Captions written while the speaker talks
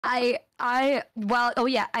well, oh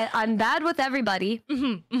yeah, I'm bad with everybody,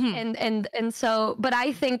 and so, but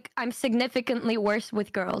I think I'm significantly worse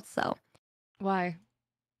with girls. So Why?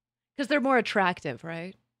 Because they're more attractive,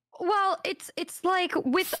 right? well, it's like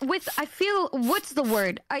with I feel, what's the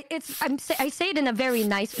word? I say it in a very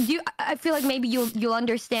nice. I feel like maybe you'll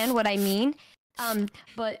understand what I mean.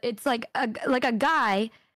 But it's like a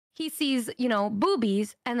guy. He sees,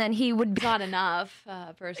 boobies, and then he would be Not enough,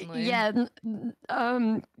 personally. yeah,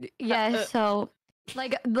 yeah. So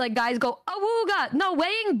like guys go, oh God, no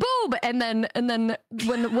weighing boob, and then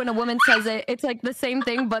when a woman says it, it's like the same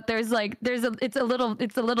thing, but it's a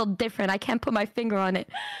little different. I can't put my finger on it.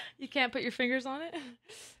 You can't put your fingers on it?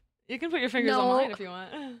 You can put your fingers on mine if you want.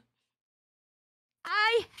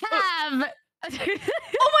 I have.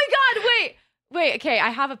 Oh my God! Wait. Okay, I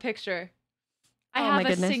have a picture. I have a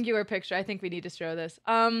goodness. singular picture. I think we need to show this.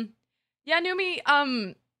 Yeah, Numi.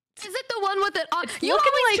 Is it the one with it? You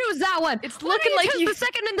looking always like- choose that one. It's Why looking do like choose you. the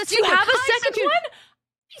second and the Do you single? have a second one?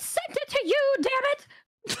 I sent it to you. Damn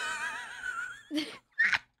it.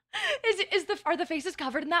 Are the faces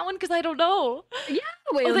covered in that one? Because I don't know. Yeah,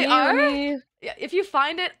 wait, Oh, they let are? me- Yeah, if you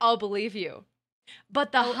find it, I'll believe you.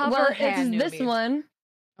 But the hover well, hand, it's this Numi. one.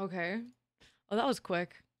 Okay. Oh, that was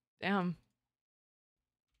quick. Damn.